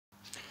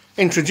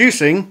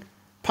Introducing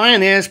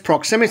Pioneer's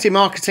proximity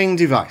marketing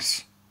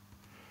device,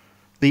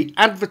 the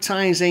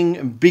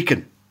advertising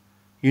beacon.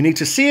 You need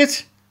to see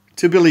it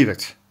to believe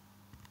it.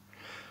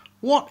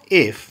 What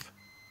if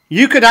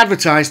you could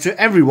advertise to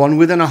everyone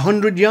within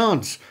 100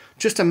 yards?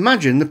 Just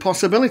imagine the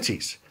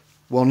possibilities.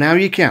 Well, now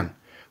you can,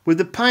 with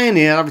the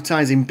Pioneer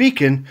advertising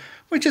beacon,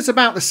 which is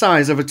about the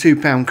size of a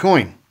 £2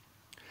 coin.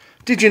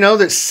 Did you know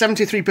that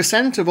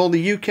 73% of all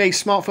the UK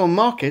smartphone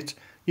market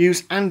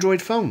use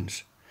Android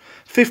phones?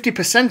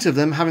 50% of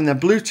them having their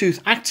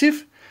Bluetooth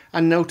active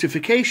and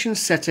notification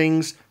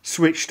settings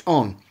switched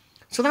on.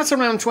 So that's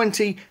around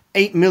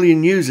 28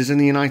 million users in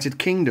the United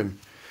Kingdom.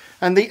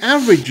 And the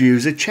average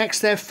user checks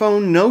their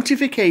phone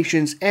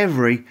notifications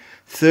every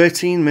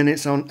 13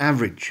 minutes on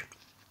average.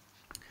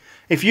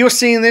 If you're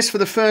seeing this for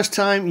the first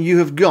time, you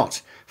have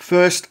got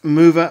first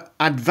mover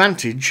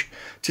advantage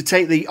to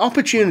take the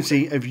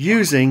opportunity of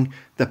using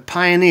the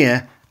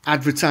Pioneer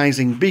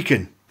advertising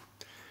beacon.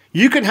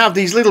 You can have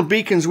these little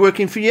beacons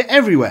working for you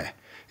everywhere,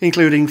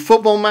 including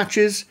football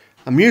matches,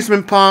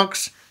 amusement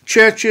parks,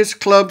 churches,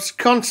 clubs,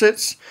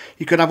 concerts.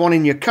 You could have one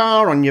in your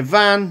car, on your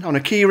van, on a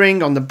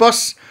keyring, on the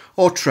bus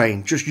or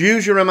train. Just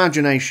use your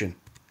imagination.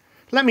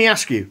 Let me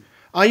ask you,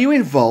 are you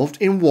involved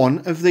in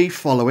one of the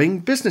following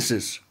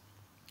businesses?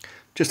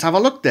 Just have a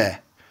look there.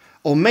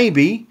 Or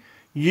maybe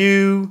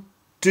you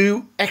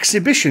do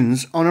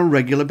exhibitions on a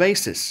regular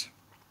basis.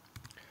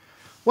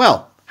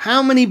 Well,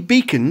 how many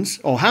beacons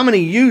or how many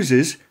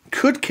users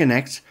could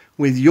connect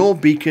with your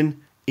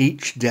beacon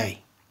each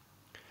day?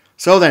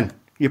 So then,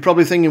 you're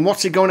probably thinking,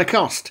 what's it going to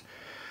cost?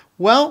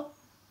 Well,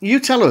 you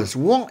tell us,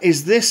 what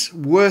is this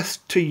worth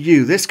to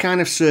you, this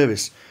kind of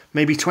service?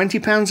 Maybe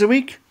 £20 a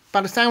week?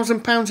 About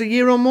 £1,000 a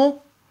year or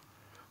more?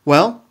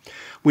 Well,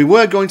 we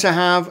were going to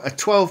have a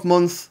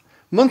 12-month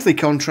monthly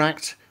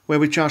contract where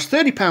we charge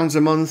 £30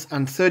 a month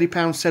and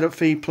 £30 setup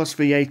fee plus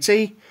VAT,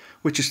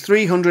 which is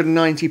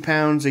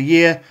 £390 a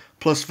year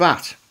plus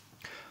VAT.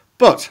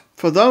 But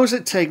for those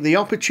that take the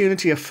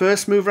opportunity of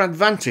first mover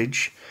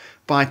advantage,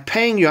 by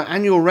paying your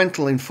annual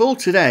rental in full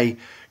today,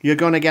 you're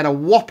going to get a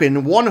whopping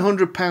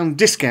 £100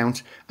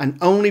 discount and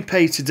only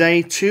pay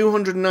today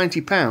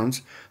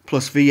 £290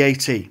 plus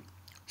VAT.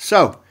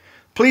 So,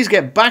 please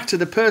get back to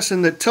the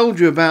person that told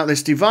you about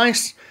this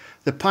device,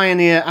 the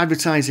Pioneer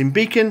advertising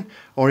beacon,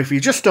 or if you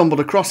just stumbled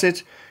across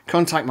it,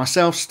 contact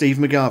myself, Steve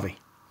McGarvey.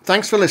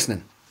 Thanks for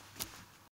listening.